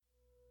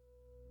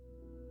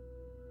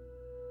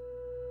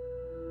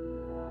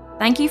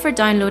Thank you for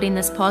downloading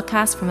this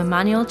podcast from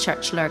Emmanuel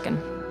Church Lurgan.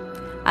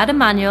 At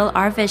Emmanuel,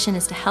 our vision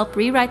is to help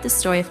rewrite the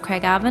story of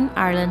Craigavon,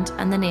 Ireland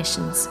and the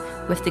nations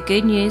with the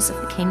good news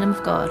of the Kingdom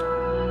of God.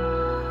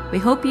 We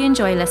hope you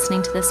enjoy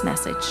listening to this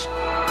message.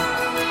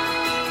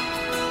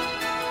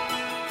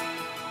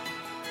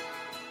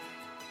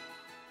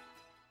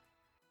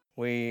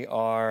 We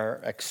are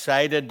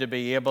excited to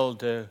be able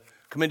to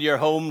come into your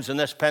homes on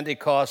this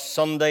Pentecost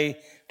Sunday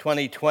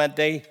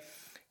 2020.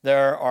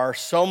 There are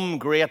some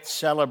great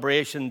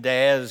celebration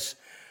days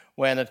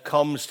when it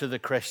comes to the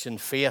Christian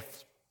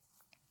faith.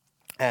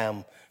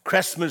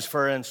 Christmas,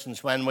 for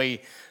instance, when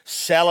we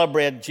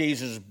celebrate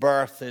Jesus'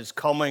 birth, his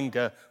coming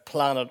to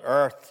planet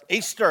Earth.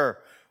 Easter,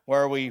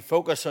 where we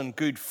focus on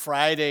Good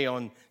Friday,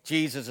 on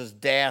Jesus'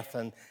 death,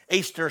 and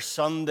Easter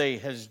Sunday,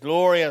 his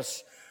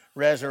glorious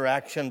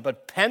resurrection.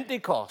 But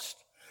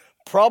Pentecost,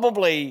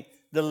 probably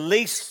the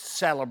least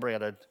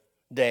celebrated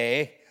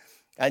day,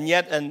 and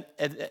yet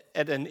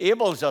it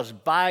enables us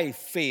by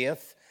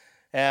faith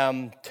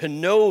to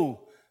know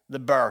the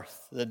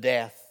birth, the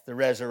death, the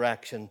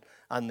resurrection,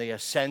 and the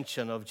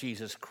ascension of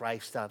Jesus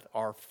Christ that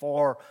are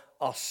for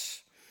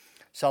us.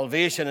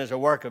 Salvation is a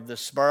work of the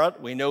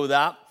Spirit, we know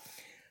that.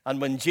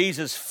 And when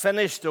Jesus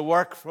finished the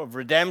work of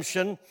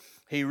redemption,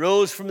 he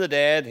rose from the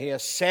dead, he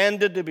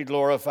ascended to be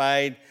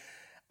glorified,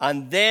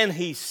 and then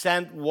he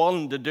sent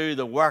one to do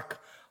the work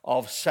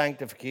of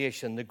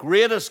sanctification, the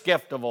greatest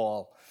gift of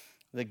all,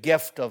 the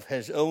gift of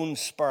his own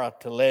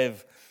Spirit to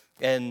live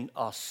in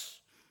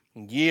us.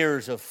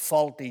 Years of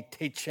faulty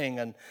teaching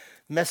and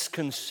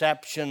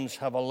misconceptions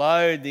have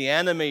allowed the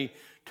enemy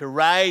to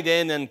ride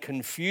in and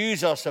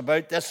confuse us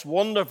about this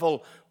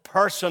wonderful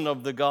person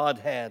of the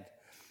Godhead,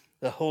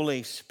 the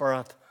Holy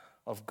Spirit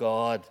of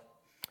God.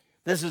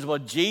 This is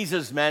what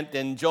Jesus meant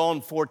in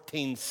John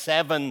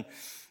 14:7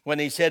 when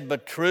he said,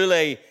 "But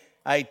truly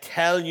I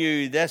tell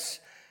you,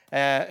 this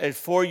is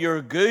for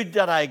your good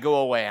that I go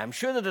away." I'm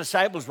sure the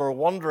disciples were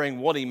wondering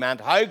what he meant.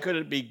 How could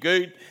it be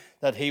good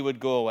that he would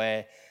go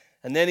away?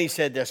 And then he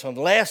said this,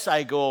 "Unless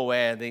I go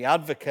away, the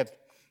advocate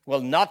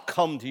will not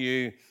come to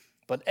you,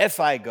 but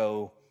if I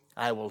go,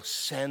 I will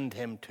send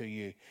him to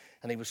you."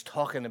 And he was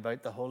talking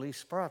about the Holy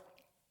Spirit.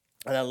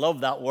 And I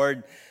love that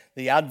word,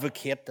 the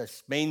advocate.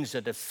 This means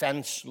a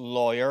defense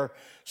lawyer,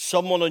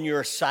 someone on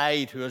your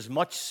side who is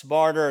much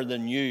smarter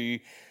than you.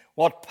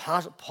 What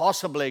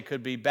possibly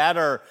could be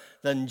better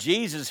than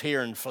Jesus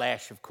here in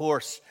flesh? Of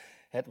course,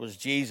 it was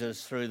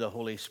Jesus through the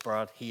Holy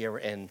Spirit here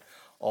in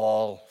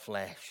all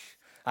flesh.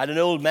 I had an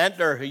old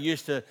mentor who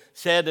used to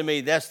say to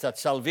me this, that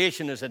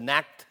salvation is an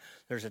act.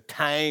 There's a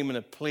time and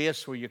a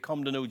place where you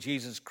come to know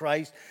Jesus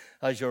Christ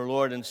as your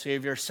Lord and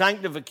Savior.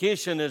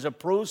 Sanctification is a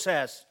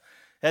process.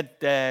 It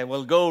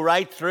will go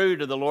right through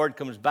to the Lord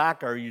comes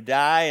back or you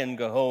die and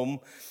go home.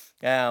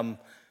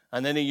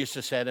 And then he used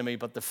to say to me,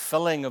 but the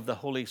filling of the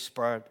Holy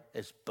Spirit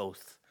is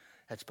both.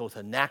 It's both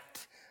an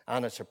act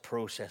and it's a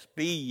process.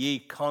 Be ye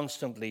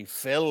constantly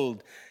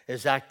filled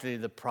is actually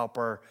the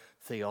proper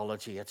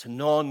theology. It's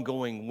an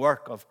ongoing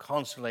work of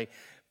constantly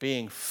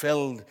being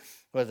filled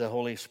with the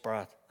Holy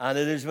Spirit. And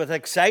it is with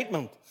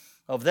excitement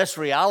of this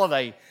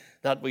reality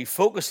that we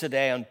focus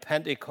today on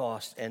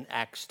Pentecost in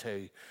Acts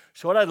 2.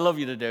 So what I'd love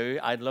you to do,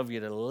 I'd love you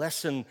to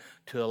listen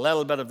to a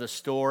little bit of the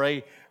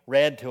story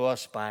read to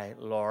us by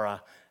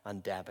Laura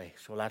and Debbie.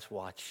 So let's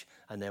watch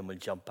and then we'll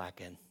jump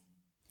back in.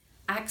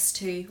 Acts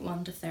 2,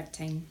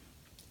 1-13.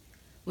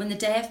 When the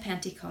day of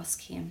Pentecost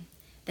came,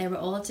 they were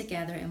all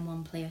together in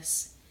one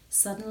place.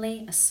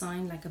 Suddenly a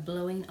sound like a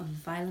blowing of a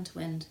violent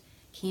wind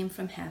came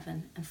from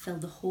heaven and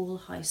filled the whole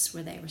house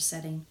where they were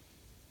sitting.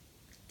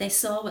 They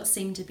saw what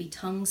seemed to be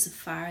tongues of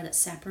fire that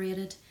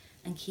separated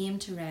and came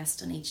to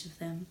rest on each of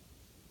them.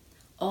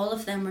 All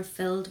of them were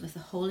filled with the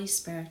Holy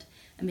Spirit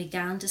and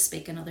began to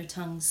speak in other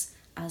tongues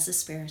as the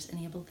Spirit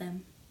enabled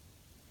them.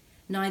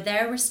 Now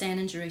there were staying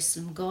in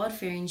Jerusalem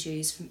God-fearing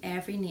Jews from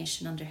every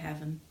nation under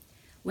heaven.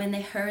 When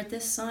they heard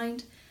this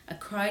sound, a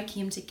crowd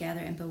came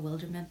together in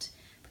bewilderment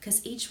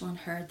because each one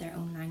heard their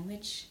own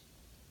language.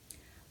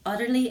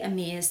 Utterly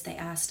amazed, they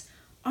asked,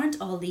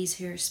 "Aren't all these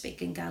who are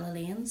speaking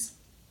Galileans?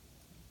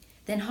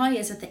 Then how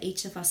is it that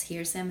each of us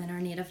hears them in our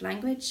native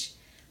language?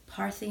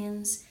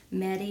 Parthians,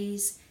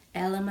 Medes,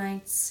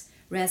 Elamites,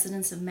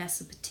 residents of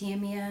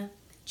Mesopotamia,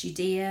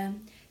 Judea,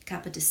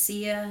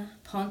 Cappadocia,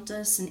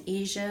 Pontus and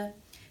Asia,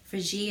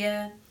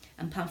 Phrygia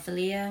and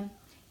Pamphylia,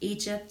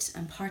 Egypt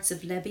and parts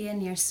of Libya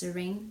near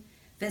Cyrene,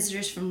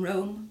 visitors from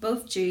Rome,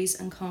 both Jews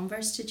and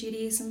converts to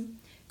Judaism,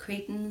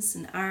 Cretans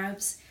and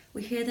Arabs,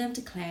 we hear them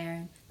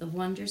declaring the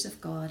wonders of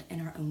God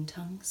in our own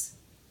tongues."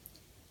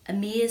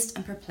 Amazed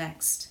and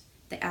perplexed,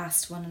 they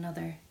asked one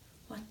another,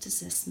 "What does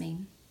this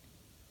mean?"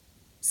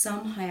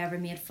 Some, however,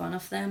 made fun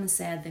of them and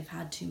said they've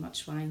had too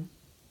much wine.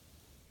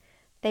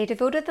 They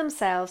devoted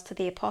themselves to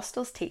the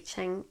apostles'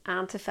 teaching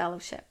and to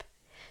fellowship,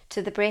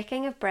 to the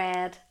breaking of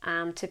bread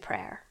and to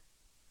prayer.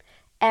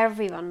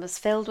 Everyone was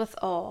filled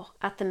with awe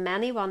at the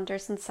many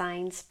wonders and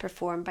signs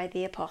performed by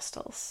the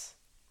apostles.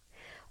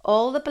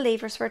 All the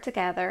believers were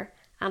together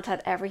and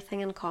had everything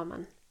in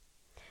common.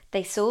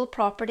 They sold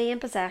property and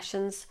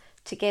possessions,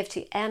 to give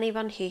to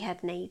anyone who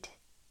had need.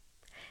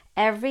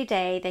 Every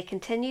day they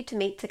continued to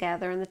meet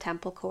together in the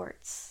temple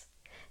courts.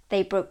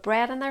 They broke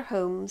bread in their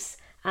homes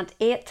and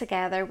ate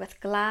together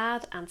with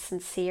glad and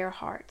sincere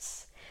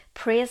hearts,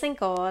 praising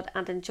God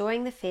and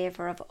enjoying the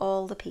favour of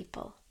all the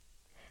people.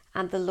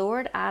 And the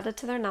Lord added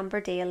to their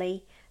number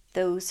daily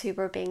those who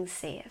were being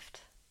saved.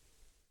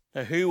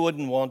 Now, who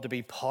wouldn't want to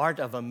be part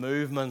of a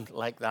movement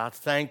like that?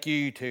 Thank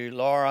you to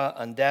Laura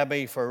and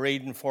Debbie for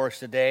reading for us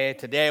today.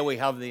 Today we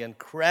have the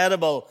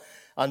incredible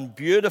and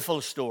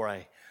beautiful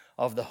story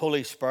of the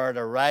Holy Spirit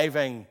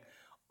arriving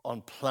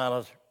on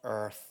planet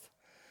Earth.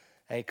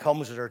 He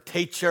comes as our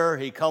teacher,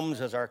 he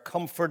comes as our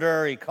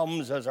comforter, he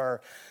comes as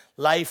our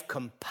life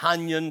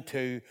companion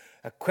to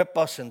equip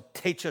us and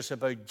teach us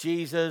about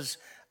Jesus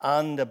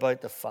and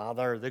about the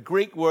Father. The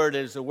Greek word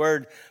is the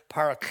word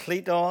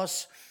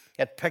parakletos.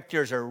 It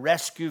pictures a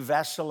rescue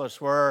vessel.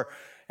 It's where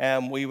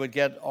we would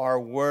get our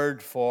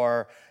word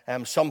for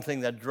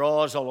something that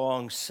draws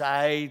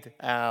alongside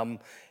in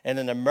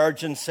an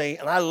emergency.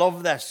 And I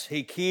love this.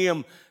 He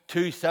came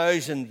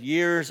 2,000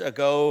 years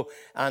ago,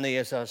 and he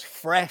is as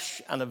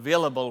fresh and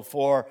available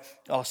for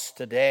us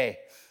today.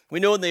 We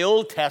know in the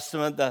Old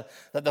Testament that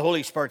the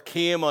Holy Spirit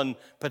came on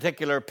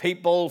particular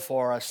people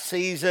for a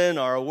season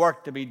or a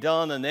work to be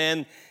done, and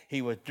then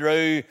he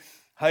withdrew.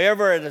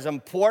 However, it is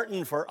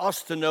important for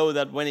us to know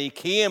that when he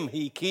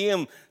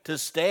came to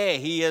stay.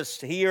 He is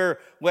here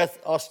with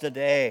us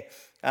today.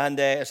 And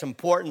it's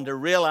important to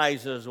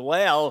realize as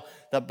well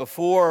that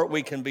before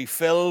we can be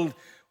filled,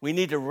 we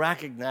need to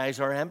recognize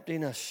our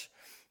emptiness.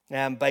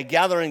 By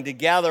gathering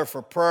together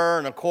for prayer,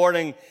 and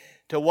according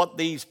to what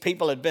these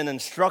people had been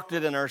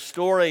instructed in our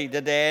story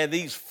today,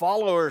 these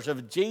followers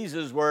of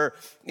Jesus were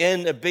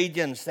in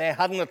obedience. They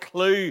hadn't a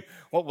clue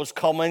what was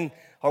coming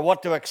or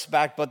what to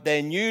expect, but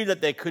they knew that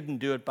they couldn't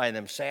do it by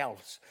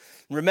themselves.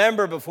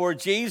 Remember, before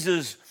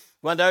Jesus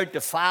went out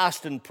to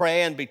fast and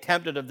pray and be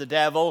tempted of the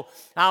devil,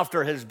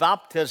 after his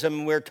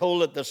baptism, we're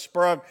told that the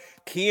Spirit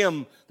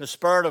came, the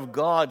Spirit of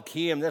God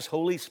came, this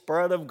Holy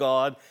Spirit of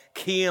God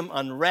came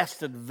and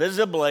rested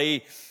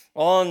visibly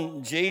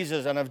on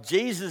Jesus. And if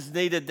Jesus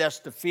needed this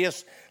to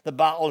face the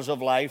battles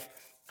of life,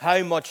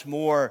 how much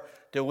more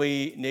do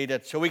we need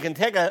it? So we can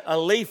take a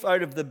leaf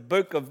out of the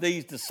book of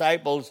these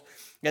disciples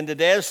in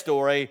today's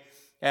story.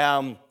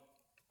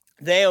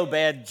 They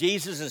obeyed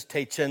Jesus'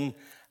 teaching,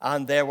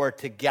 and they were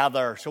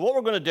together. So what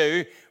we're going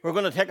to do, we're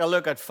going to take a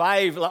look at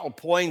 5 little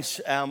points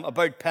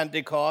about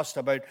Pentecost,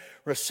 about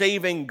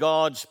receiving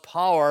God's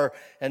power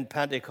in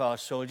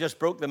Pentecost. So we just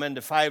broke them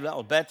into 5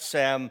 little bits.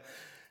 I'm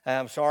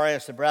sorry,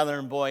 it's the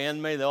brethren boy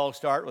in me. They all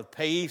start with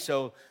P,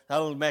 so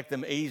that'll make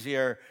them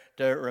easier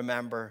to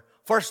remember.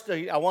 First,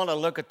 I want to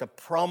look at the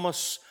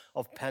promise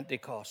of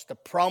Pentecost, the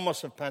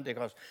promise of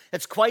Pentecost.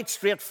 It's quite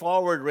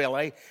straightforward,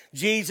 really.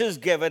 Jesus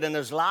gave it in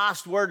his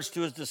last words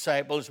to his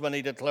disciples when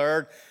he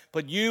declared,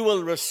 "But you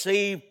will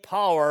receive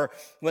power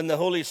when the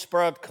Holy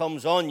Spirit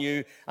comes on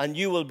you, and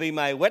you will be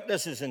my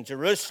witnesses in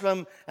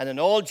Jerusalem and in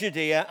all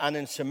Judea and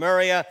in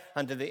Samaria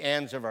and to the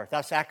ends of earth."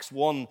 That's Acts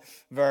 1,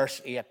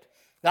 verse 8.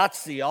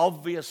 That's the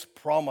obvious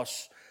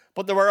promise.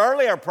 But there were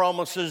earlier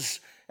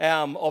promises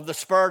of the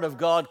Spirit of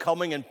God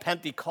coming in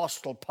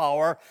Pentecostal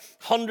power.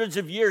 Hundreds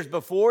of years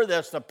before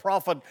this, the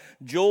prophet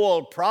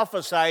Joel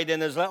prophesied in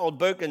his little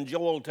book in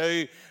Joel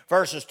 2,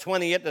 verses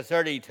 28 to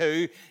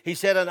 32. He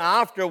said, "And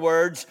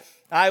afterwards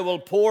I will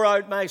pour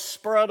out my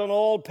Spirit on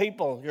all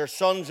people. Your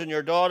sons and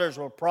your daughters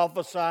will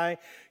prophesy.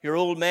 Your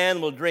old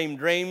men will dream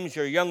dreams.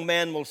 Your young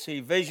men will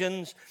see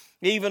visions.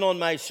 Even on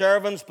my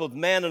servants, both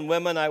men and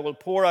women, I will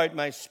pour out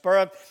my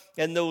Spirit.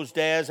 In those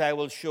days I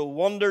will show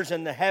wonders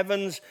in the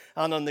heavens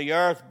and on the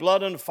earth,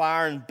 blood and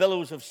fire and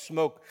billows of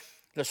smoke.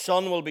 The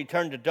sun will be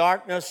turned to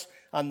darkness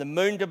and the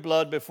moon to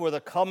blood before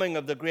the coming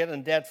of the great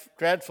and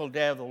dreadful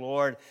day of the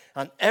Lord.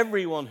 And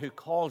everyone who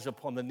calls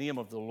upon the name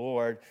of the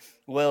Lord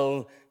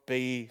will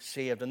be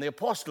saved." And the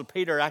Apostle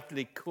Peter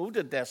actually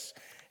quoted this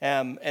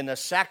in a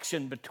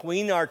section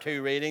between our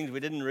 2 readings. We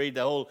didn't read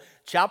the whole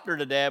chapter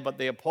today, but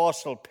the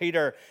Apostle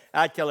Peter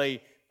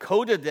actually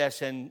quoted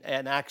this in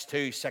Acts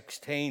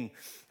 2:16.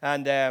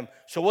 And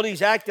so what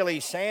he's actually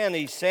saying,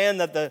 he's saying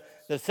that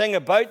the thing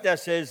about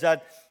this is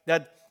that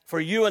for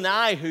you and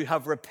I who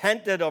have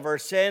repented of our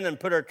sin and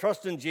put our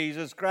trust in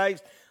Jesus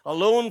Christ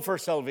alone for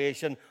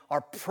salvation,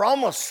 are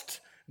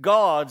promised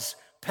God's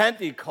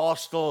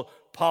Pentecostal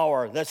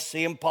power, this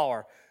same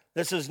power.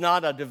 This is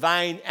not a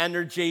divine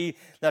energy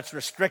that's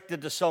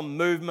restricted to some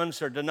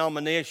movements or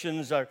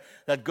denominations or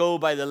that go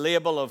by the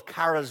label of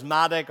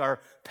charismatic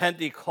or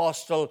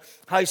Pentecostal.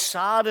 How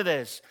sad it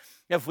is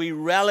if we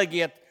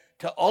relegate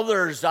to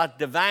others that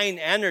divine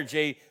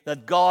energy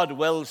that God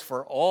wills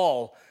for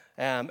all,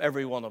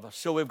 every one of us.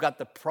 So we've got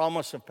the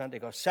promise of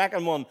Pentecost.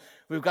 Second one,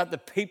 we've got the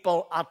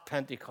people at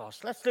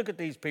Pentecost. Let's look at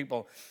these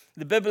people.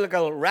 The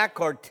biblical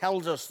record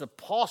tells us the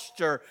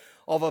posture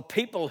of a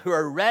people who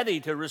are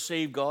ready to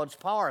receive God's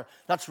power.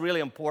 That's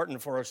really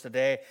important for us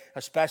today,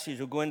 especially as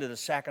we go into the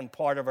second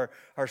part of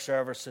our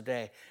service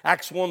today.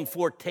 Acts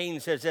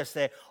 1:14 says this: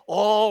 "They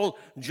all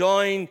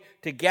joined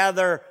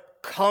together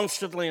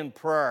constantly in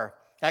prayer.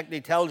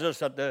 Actually tells us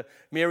that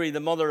Mary, the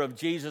mother of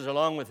Jesus,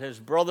 along with his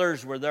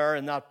brothers, were there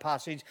in that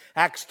passage.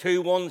 Acts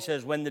 2:1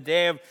 says, when the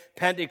day of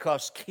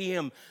Pentecost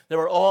came, they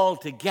were all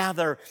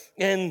together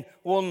in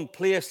one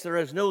place. There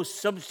is no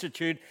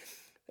substitute.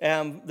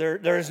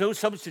 There is no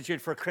substitute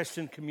for a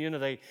Christian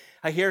community.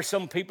 I hear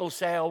some people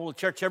say, oh, will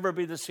church ever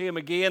be the same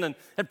again? And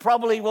it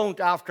probably won't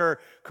after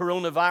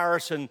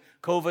coronavirus and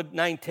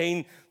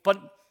COVID-19.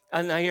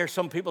 And I hear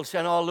some people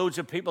saying, oh, loads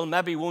of people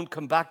maybe won't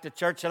come back to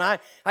church. And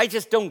I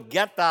just don't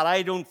get that.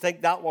 I don't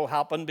think that will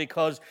happen,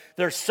 because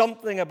there's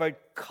something about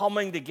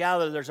coming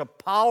together. There's a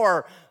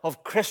power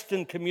of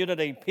Christian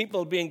community,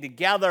 people being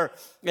together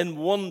in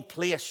one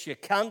place. You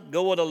can't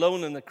go it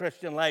alone in the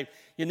Christian life.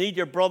 You need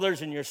your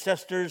brothers and your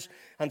sisters,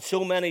 and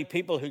so many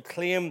people who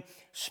claim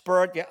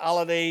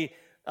spirituality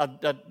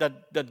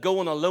that go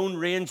on a Lone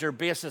Ranger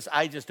basis.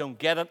 I just don't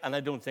get it, and I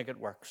don't think it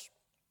works.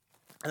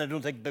 And I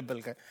don't think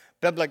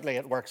biblically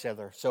it works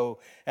either. So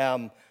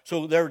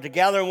they're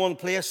together in one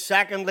place.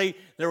 Secondly,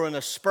 they're in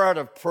a spirit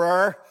of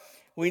prayer.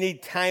 We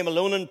need time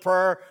alone in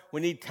prayer. We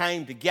need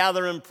time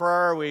together in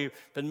prayer. We've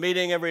been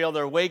meeting every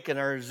other week in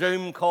our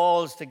Zoom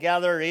calls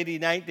together, 80,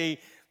 90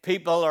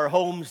 people, our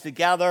homes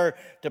together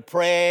to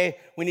pray.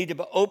 We need to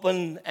be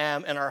open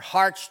in our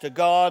hearts to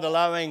God,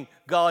 allowing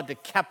God to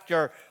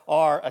capture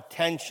our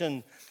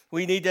attention.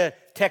 We need to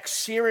take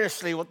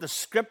seriously what the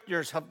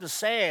Scriptures have to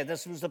say.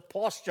 This was the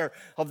posture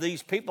of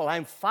these people.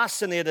 I'm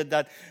fascinated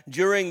that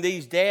during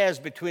these days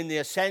between the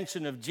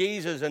ascension of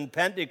Jesus and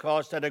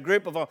Pentecost, that a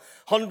group of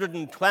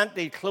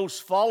 120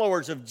 close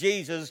followers of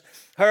Jesus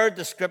heard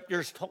the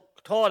Scriptures taught.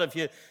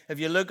 If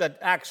you look at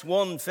Acts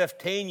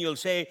 1:15, you'll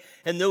see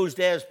in those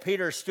days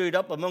Peter stood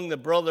up among the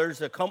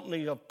brothers, a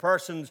company of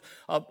persons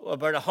of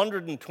about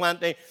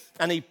 120,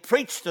 and he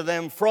preached to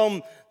them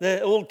from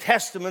the Old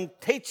Testament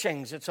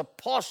teachings. It's a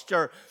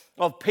posture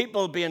of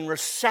people being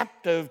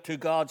receptive to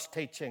God's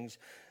teachings.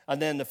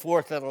 And then the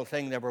fourth little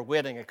thing, they were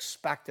waiting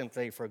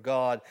expectantly for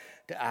God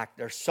to act.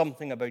 There's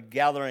something about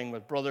gathering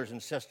with brothers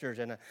and sisters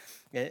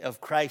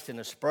of Christ in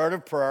a spirit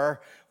of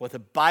prayer, with a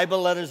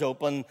Bible that is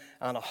open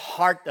and a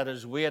heart that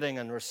is waiting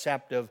and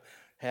receptive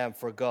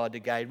for God to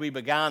guide. We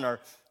began our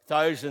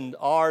 1,000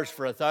 hours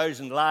for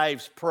 1,000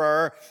 lives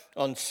prayer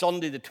on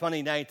Sunday the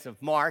 29th of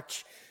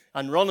March,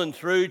 and running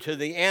through to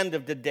the end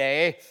of the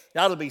day.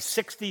 That'll be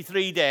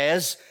 63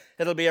 days.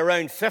 It'll be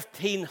around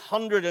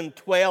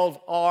 1,512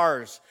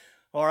 hours.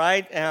 All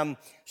right?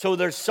 So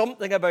there's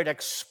something about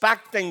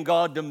expecting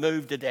God to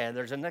move today.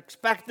 There's an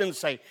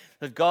expectancy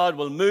that God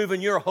will move in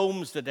your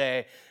homes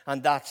today,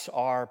 and that's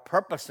our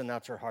purpose and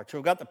that's our heart. So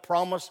we've got the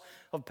promise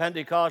of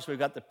Pentecost. We've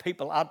got the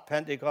people at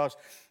Pentecost.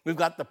 We've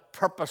got the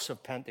purpose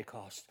of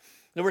Pentecost.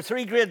 There were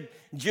three great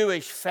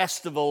Jewish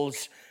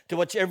festivals to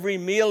which every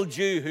male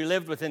Jew who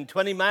lived within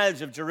 20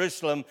 miles of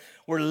Jerusalem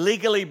were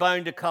legally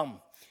bound to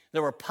come.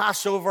 There were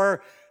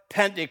Passover,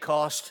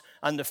 Pentecost,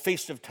 and the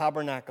Feast of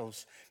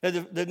Tabernacles. Now,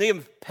 the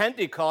name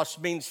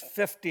Pentecost means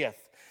 50th.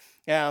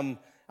 And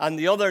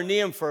the other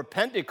name for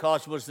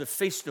Pentecost was the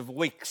Feast of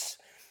Weeks.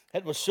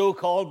 It was so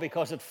called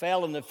because it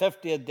fell on the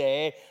 50th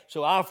day.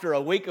 So after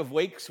a week of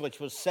weeks, which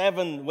was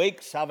 7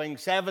 weeks, having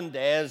 7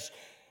 days,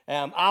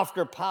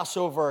 after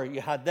Passover,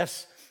 you had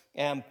this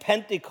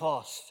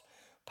Pentecost.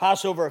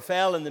 Passover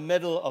fell in the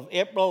middle of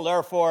April.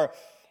 Therefore,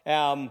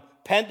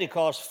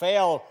 Pentecost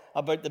fell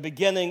about the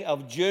beginning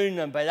of June,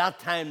 and by that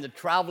time the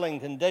traveling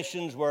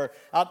conditions were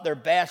at their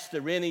best.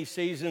 The rainy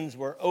seasons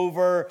were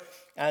over,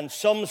 and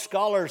some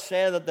scholars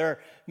say that there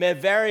may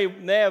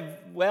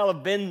well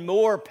have been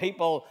more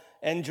people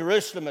in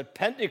Jerusalem at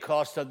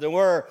Pentecost than there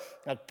were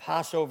at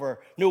Passover.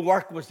 No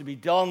work was to be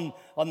done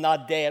on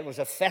that day. It was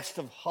a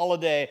festive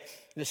holiday.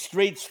 The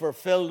streets were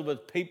filled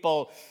with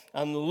people,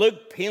 and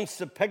Luke paints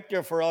the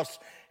picture for us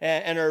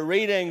in our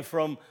reading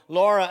from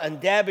Laura and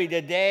Debbie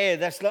today,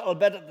 this little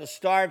bit at the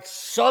start.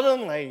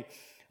 Suddenly,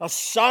 a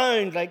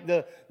sound like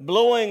the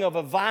blowing of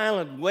a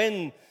violent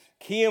wind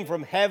came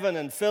from heaven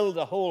and filled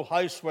the whole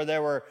house where they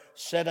were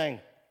sitting.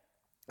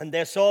 And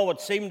they saw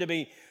what seemed to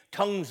be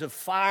tongues of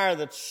fire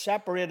that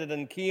separated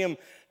and came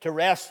to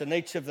rest on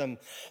each of them.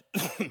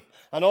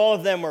 And all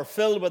of them were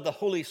filled with the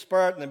Holy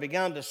Spirit, and they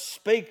began to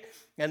speak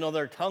in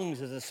other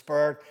tongues as the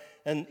Spirit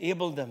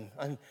enabled them.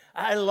 And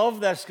I love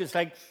this because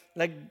like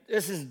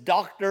this is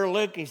Dr.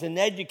 Luke. He's an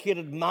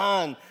educated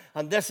man,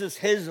 and this is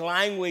his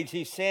language.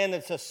 He's saying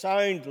it's a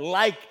sound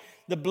like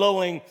the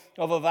blowing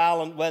of a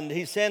violent wind.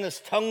 He's saying it's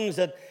tongues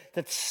that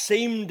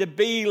seem to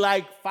be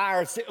like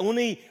fire. It's the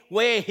only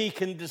way he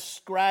can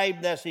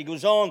describe this. He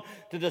goes on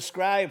to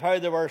describe how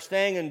they were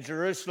staying in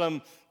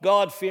Jerusalem,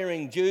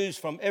 God-fearing Jews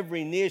from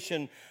every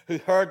nation who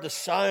heard the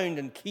sound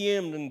and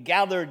came and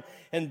gathered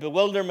in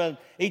bewilderment,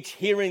 each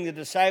hearing the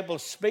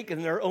disciples speak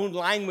in their own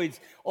language,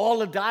 all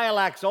the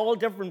dialects, all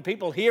different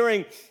people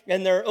hearing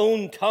in their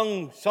own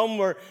tongue. Some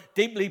were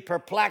deeply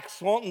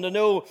perplexed, wanting to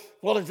know,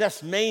 what does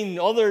this mean?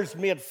 Others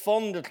made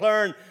fun to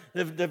learn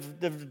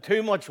they've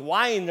too much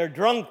wine, they're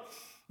drunk.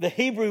 The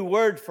Hebrew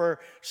word for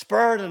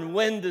spirit and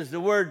wind is the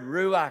word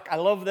ruach. I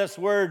love this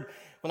word.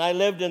 When I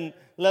lived in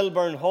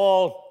Lilburn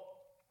Hall,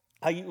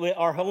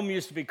 Our home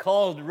used to be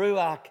called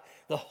Ruach,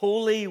 the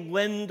holy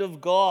wind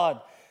of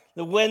God.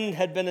 The wind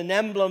had been an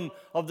emblem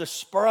of the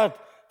Spirit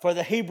for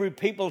the Hebrew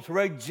people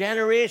throughout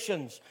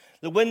generations.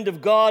 The wind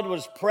of God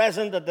was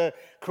present at the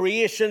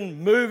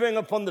creation, moving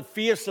upon the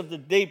face of the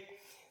deep.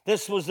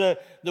 This was the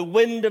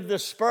wind of the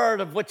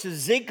Spirit of which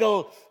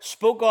Ezekiel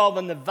spoke of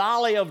in the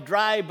valley of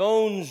dry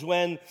bones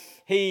when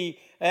he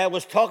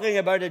was talking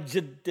about a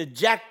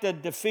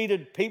dejected,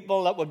 defeated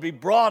people that would be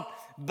brought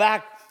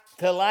back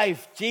to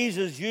life.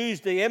 Jesus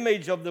used the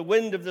image of the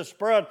wind of the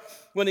Spirit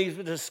when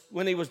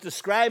he was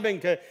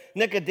describing to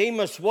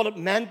Nicodemus what it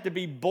meant to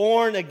be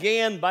born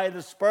again by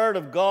the Spirit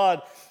of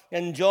God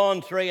in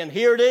John 3. And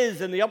here it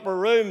is in the upper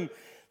room.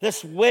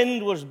 This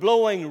wind was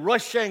blowing,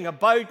 rushing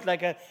about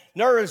like an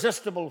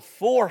irresistible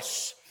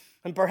force.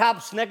 And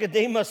perhaps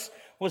Nicodemus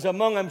was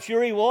I'm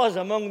sure he was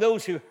among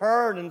those who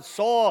heard and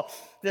saw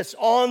this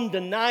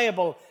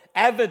undeniable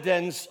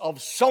evidence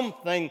of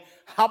something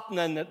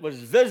happening. It was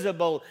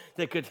visible.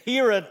 They could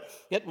hear it.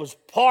 It was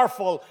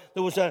powerful.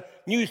 There was a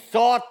new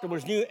thought. There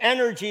was new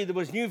energy. There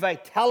was new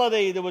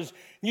vitality. There was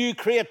new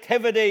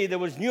creativity. There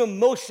was new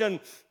emotion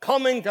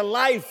coming to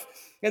life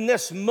in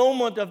this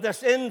moment of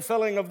this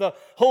infilling of the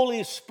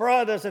Holy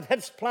Spirit as it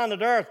hits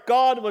planet Earth.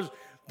 God was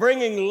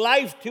bringing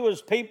life to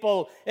his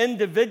people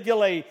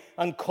individually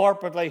and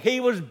corporately. He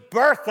was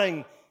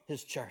birthing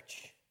his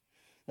church.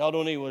 Not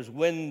only was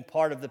wind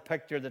part of the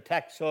picture, the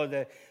text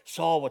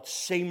saw what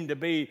seemed to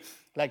be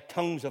like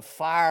tongues of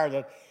fire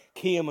that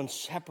came and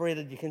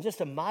separated. You can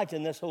just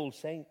imagine this whole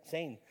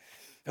scene.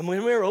 And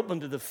when we're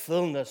open to the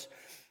fullness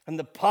and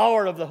the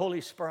power of the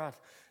Holy Spirit,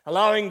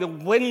 allowing the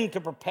wind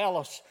to propel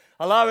us,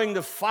 allowing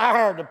the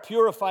fire to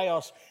purify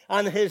us,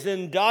 and his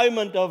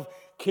endowment of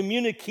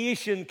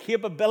communication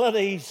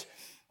capabilities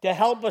to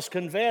help us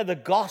convey the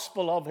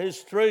gospel of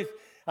his truth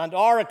and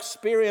our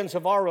experience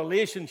of our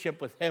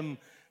relationship with him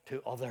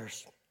to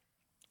others.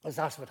 Because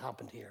that's what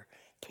happened here.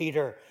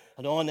 Peter,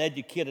 an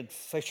uneducated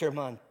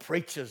fisherman,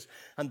 preaches,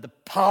 and the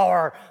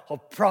power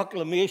of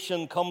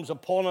proclamation comes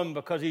upon him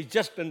because he's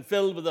just been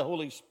filled with the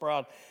Holy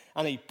Spirit.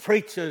 And he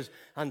preaches,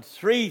 and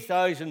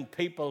 3,000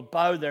 people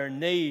bow their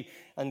knee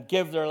and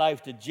give their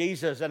life to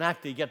Jesus and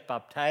actually get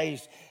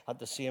baptized at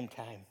the same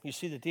time. You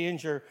see, the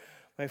danger,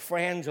 my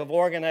friends, of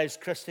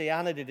organized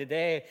Christianity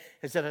today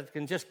is that it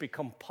can just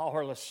become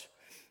powerless.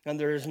 And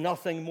there is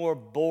nothing more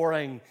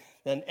boring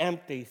than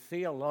empty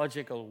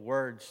theological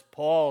words.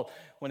 Paul,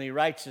 when he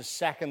writes his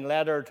second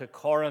letter to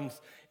Corinth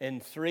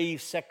in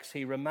 3:6,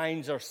 he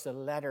reminds us the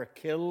letter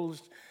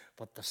kills,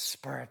 but the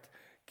Spirit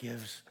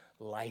gives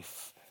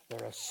life.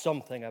 There is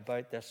something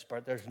about this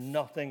Spirit. There's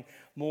nothing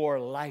more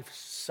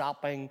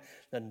life-sapping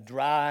than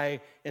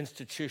dry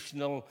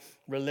institutional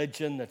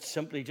religion that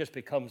simply just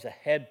becomes a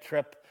head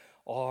trip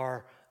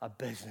or a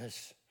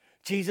business.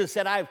 Jesus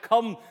said, I've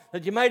come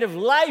that you might have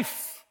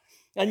life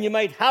and you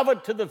might have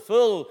it to the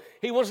full.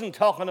 He wasn't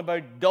talking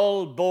about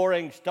dull,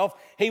 boring stuff.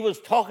 He was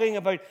talking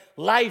about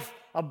life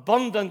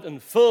abundant and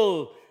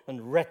full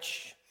and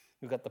rich.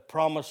 We've got the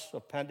promise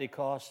of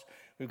Pentecost.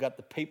 We've got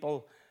the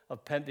people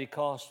of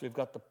Pentecost. We've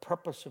got the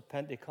purpose of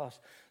Pentecost.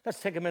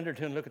 Let's take a minute or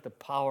two and look at the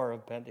power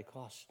of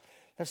Pentecost.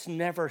 Let's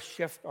never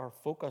shift our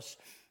focus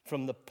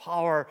from the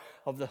power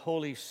of the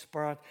Holy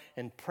Spirit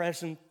in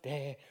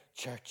present-day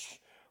church.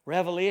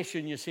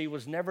 Revelation, you see,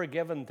 was never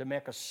given to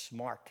make us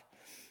smart.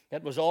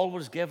 It was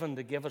always given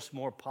to give us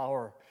more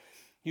power.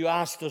 You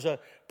ask, does a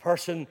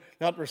person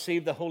not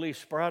receive the Holy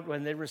Spirit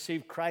when they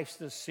receive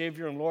Christ as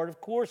Savior and Lord? Of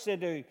course they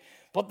do.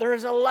 But there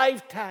is a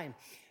lifetime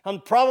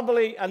and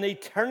probably an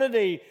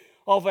eternity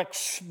of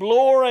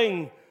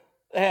exploring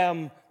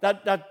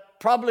that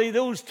probably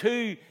those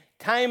two,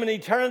 time and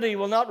eternity,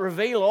 will not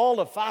reveal all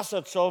the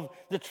facets of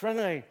the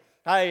Trinity.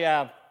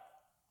 I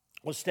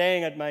was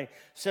staying at my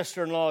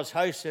sister-in-law's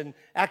house in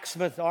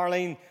Exmouth,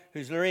 Arlene,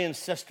 who's Lorraine's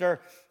sister,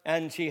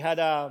 and she had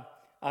a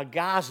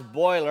gas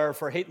boiler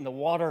for heating the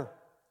water.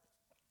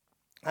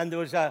 And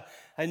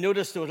I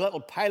noticed there was a little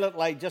pilot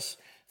light just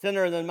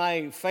thinner than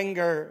my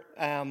finger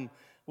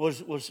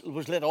was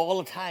lit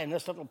all the time.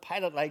 This little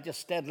pilot light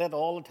just stayed lit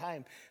all the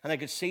time. And I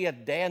could see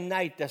it day and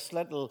night, this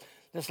little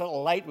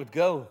light would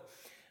go.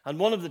 And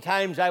one of the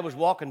times I was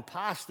walking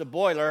past the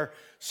boiler,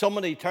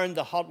 somebody turned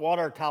the hot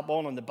water tap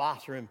on in the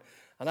bathroom.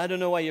 And I don't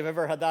know why you've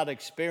ever had that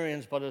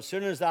experience, but as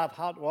soon as that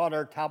hot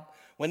water tap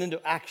went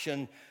into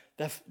action,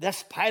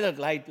 this pilot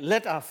light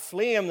lit a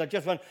flame that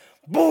just went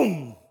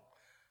boom.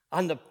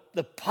 And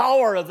the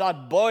power of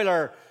that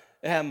boiler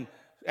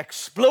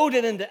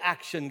exploded into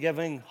action,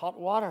 giving hot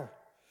water.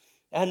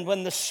 And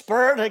when the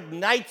Spirit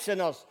ignites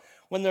in us,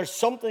 when there's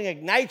something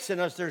ignites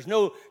in us, there's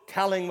no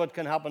telling what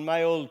can happen.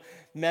 My old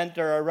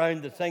mentor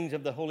around the things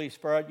of the Holy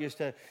Spirit used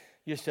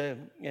to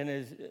in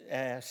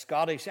his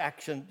Scottish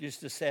accent,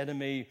 used to say to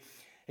me,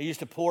 he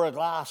used to pour a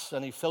glass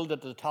and he filled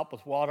it to the top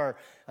with water,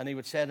 and he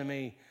would say to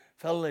me,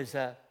 Phil, is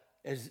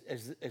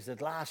the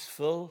glass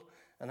full?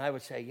 And I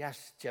would say,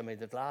 yes, Jimmy,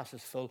 the glass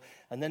is full.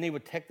 And then he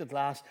would take the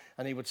glass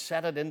and he would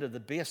set it into the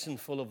basin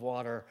full of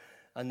water,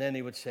 and then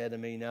he would say to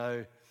me,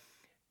 now,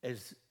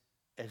 is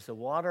the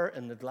water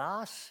in the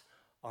glass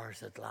or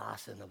is it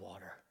glass in the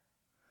water?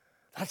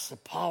 That's the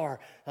power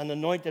and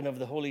anointing of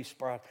the Holy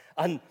Spirit.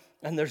 And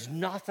there's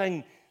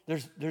nothing,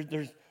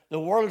 the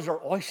world's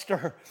our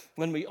oyster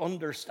when we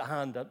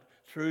understand that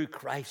through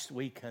Christ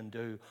we can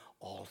do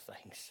all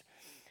things.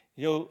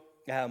 You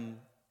know,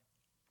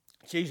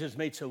 Jesus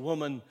meets a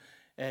woman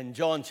in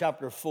John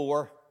chapter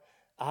 4,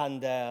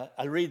 and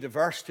I'll read the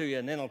verse to you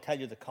and then I'll tell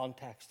you the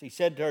context. He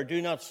said to her,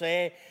 "Do not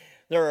say,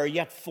 there are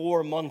yet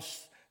 4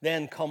 months,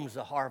 then comes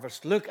the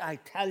harvest. Look, I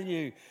tell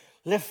you,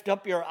 lift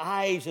up your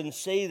eyes and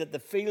see that the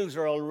fields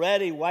are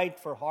already white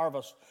for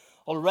harvest.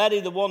 Already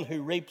the one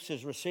who reaps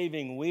is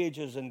receiving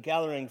wages and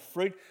gathering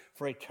fruit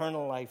for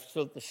eternal life,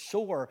 so that the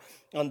sower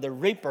and the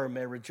reaper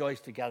may rejoice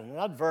together." And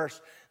that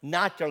verse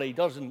naturally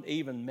doesn't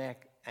even make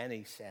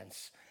any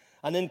sense.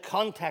 And in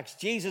context,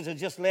 Jesus had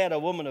just led a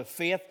woman of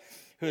faith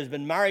who has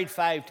been married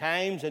 5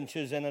 times, and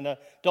she's in an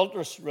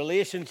adulterous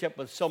relationship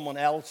with someone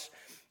else.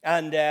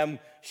 And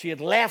she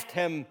had left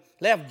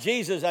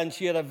Jesus, and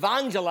she had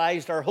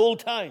evangelized her whole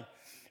town.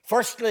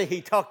 Firstly,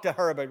 he talked to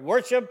her about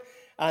worship,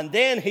 and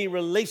then he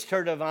released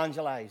her to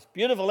evangelize.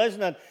 Beautiful,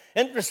 isn't it?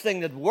 Interesting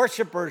that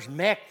worshipers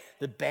make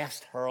the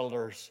best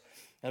heralders.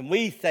 And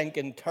we think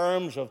in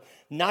terms of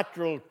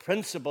natural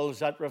principles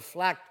that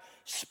reflect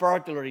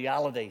spiritual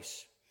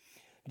realities.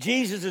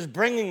 Jesus is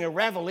bringing a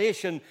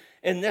revelation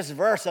in this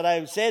verse that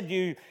I've said to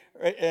you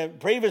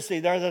previously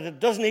there that it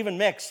doesn't even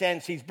make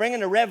sense. He's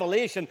bringing a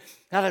revelation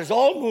that is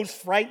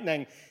almost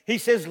frightening. He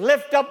says,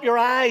 lift up your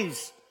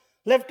eyes.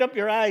 Lift up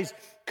your eyes.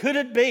 Could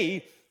it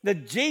be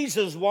that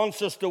Jesus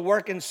wants us to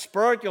work in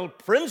spiritual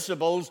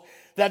principles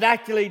that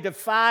actually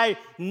defy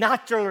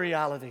natural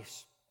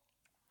realities?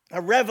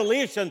 A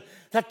revelation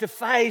that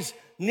defies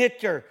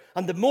nature.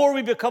 And the more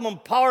we become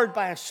empowered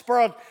by a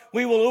spirit,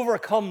 we will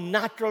overcome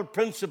natural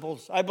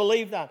principles. I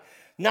believe that.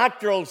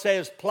 Natural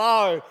says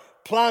plow,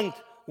 plant,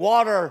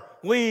 water,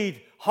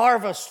 weed,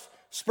 harvest.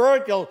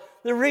 Spiritual,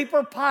 the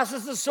reaper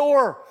passes the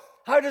sower.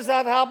 How does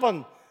that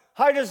happen?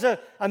 How does a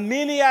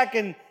maniac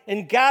in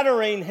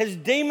Gadarene, his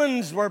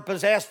demons were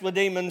possessed with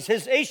demons.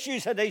 His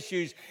issues had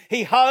issues.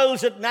 He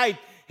howls at night.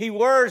 He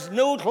wears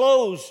no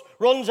clothes,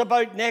 runs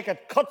about naked,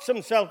 cuts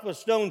himself with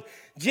stones.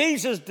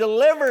 Jesus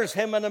delivers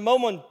him in a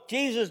moment.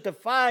 Jesus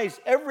defies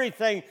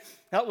everything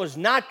that was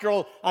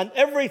natural and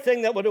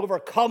everything that would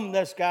overcome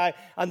this guy.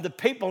 And the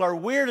people are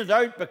weirded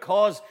out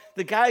because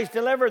the guy's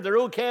delivered. They're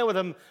okay with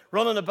him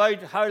running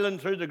about, howling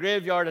through the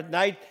graveyard at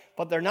night,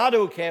 but they're not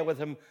okay with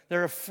him.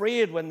 They're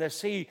afraid when they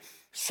see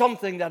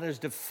something that has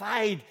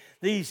defied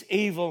these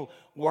evil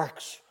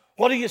works.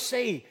 What do you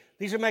see?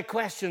 These are my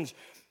questions.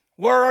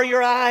 Where are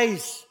your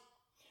eyes?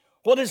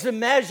 What is the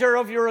measure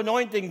of your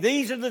anointing?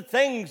 These are the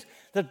things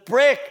that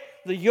break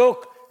the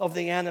yoke of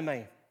the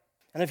enemy.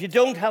 And if you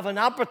don't have an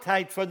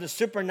appetite for the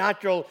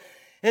supernatural,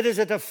 it is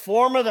a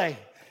deformity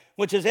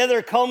which has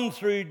either come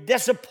through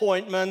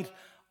disappointment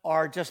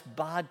or just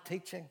bad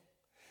teaching.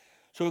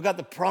 So we've got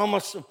the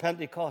promise of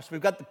Pentecost.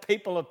 We've got the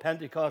people of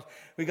Pentecost.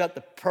 We've got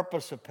the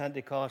purpose of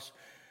Pentecost.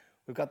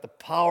 We've got the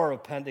power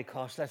of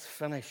Pentecost. Let's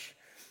finish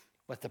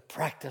with the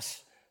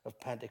practice of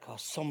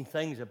Pentecost. Some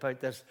things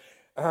about this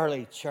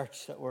early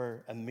church that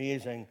were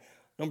amazing.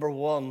 Number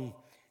one,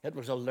 it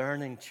was a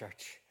learning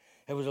church.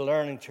 It was a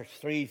learning church.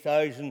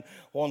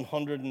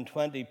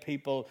 3,120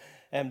 people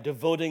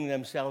devoting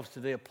themselves to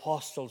the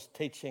apostles'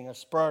 teaching. A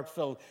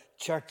spirit-filled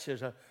church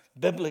is a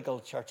biblical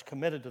church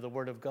committed to the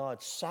Word of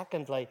God.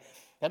 Secondly,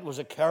 it was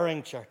a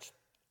caring church.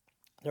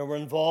 They were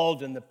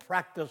involved in the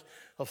practice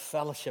of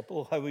fellowship.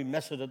 Oh, how we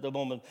miss it at the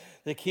moment.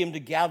 They came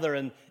together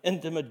in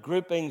intimate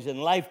groupings, in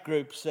life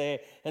groups,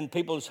 in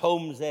people's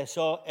homes. They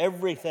saw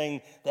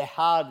everything they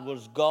had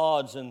was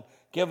God's and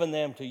given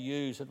them to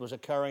use. It was a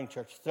caring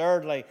church.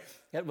 Thirdly,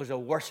 it was a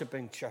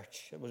worshiping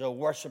church. It was a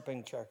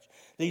worshiping church.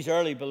 These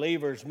early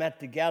believers met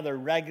together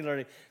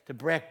regularly to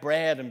break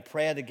bread and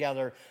pray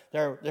together.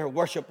 Their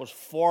worship was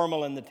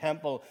formal in the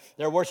temple.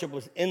 Their worship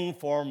was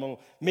informal,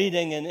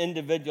 meeting in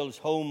individuals'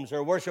 homes.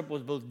 Their worship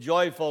was both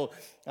joyful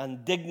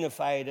and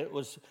dignified. It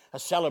was a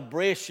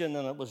celebration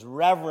and it was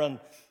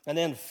reverent. And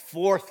then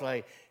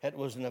fourthly, it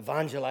was an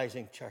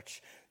evangelizing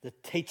church. The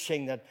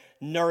teaching that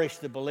nourished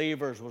the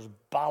believers was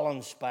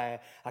balanced by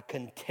a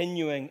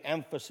continuing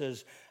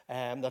emphasis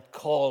that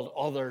called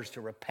others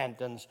to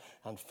repentance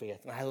and faith.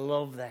 And I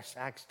love this,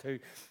 Acts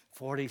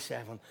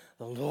 2:47.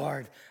 The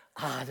Lord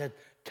added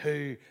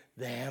to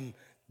them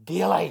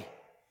daily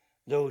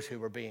those who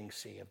were being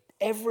saved.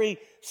 Every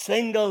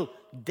single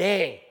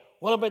day.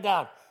 What about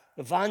that?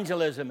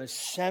 Evangelism is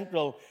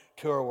central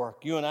to our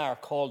work. You and I are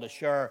called to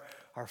share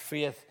our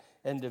faith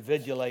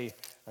individually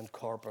and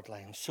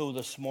corporately. And so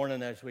this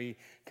morning, as we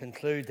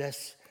conclude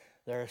this,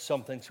 there is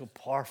something so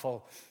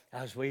powerful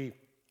as we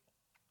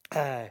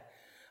have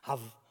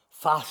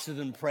fasted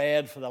and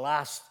prayed for the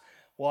last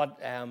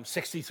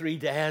 63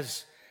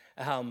 days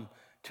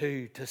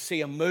to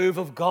see a move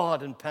of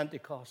God in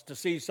Pentecost, to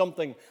see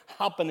something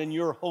happen in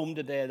your home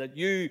today, that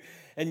you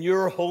in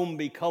your home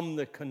become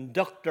the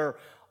conductor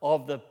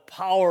of the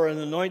power and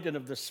anointing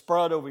of the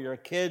Spirit over your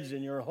kids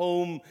in your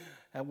home,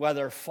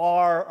 whether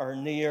far or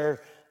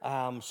near.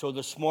 So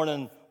this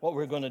morning, what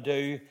we're going to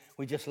do,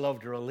 we just love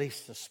to release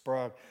the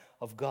Spirit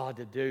of God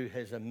to do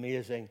His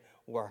amazing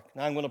work.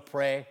 Now I'm going to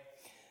pray,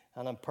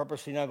 and I'm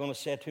purposely not going to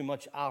say too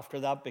much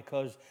after that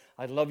because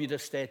I'd love you to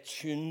stay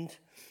tuned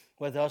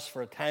with us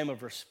for a time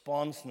of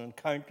response and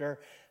encounter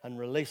and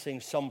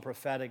releasing some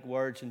prophetic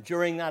words. And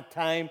during that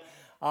time,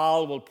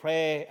 Al will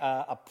pray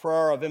a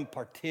prayer of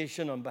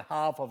impartation on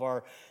behalf of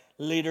our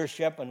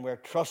leadership, and we're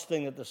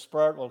trusting that the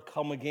Spirit will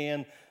come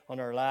again on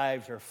our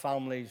lives, our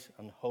families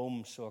and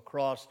homes. So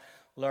across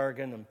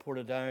Lurgan and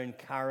Portadown,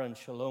 Karen,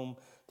 Shalom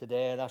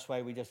today. That's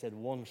why we just did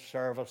one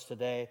service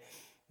today.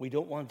 We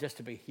don't want just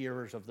to be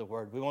hearers of the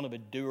word. We want to be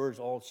doers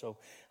also.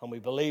 And we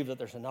believe that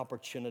there's an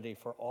opportunity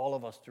for all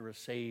of us to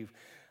receive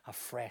a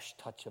fresh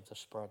touch of the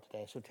Spirit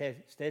today. So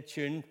stay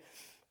tuned.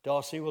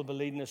 Dossie will be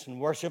leading us in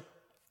worship,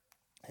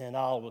 and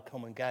Al will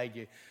come and guide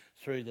you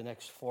through the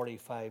next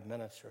 45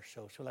 minutes or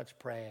so. So let's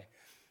pray.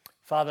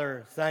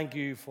 Father, thank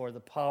you for the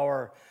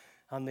power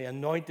and the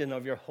anointing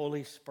of your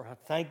Holy Spirit.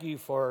 Thank you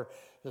for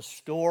the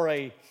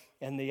story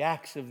in the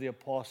Acts of the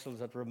Apostles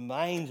that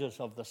reminds us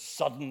of the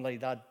suddenly,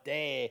 that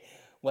day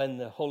when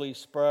the Holy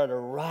Spirit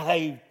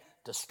arrived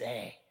to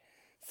stay.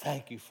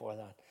 Thank you for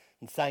that.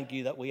 And thank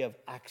you that we have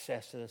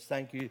access to this.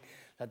 Thank you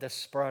that this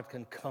Spirit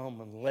can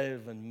come and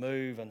live and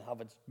move and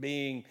have its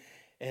being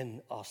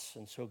in us.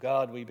 And so,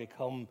 God, we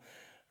become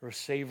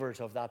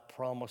receivers of that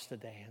promise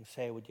today and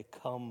say, would you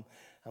come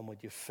and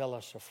would you fill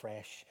us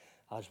afresh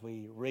as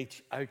we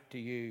reach out to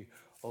you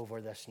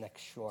over this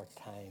next short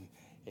time.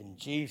 In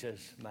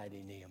Jesus'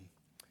 mighty name,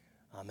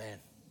 amen.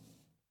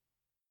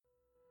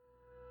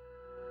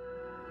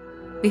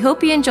 We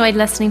hope you enjoyed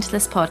listening to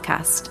this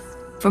podcast.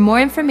 For more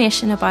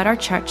information about our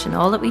church and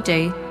all that we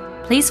do,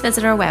 please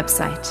visit our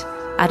website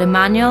at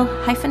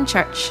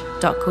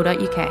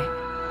emmanuel-church.co.uk.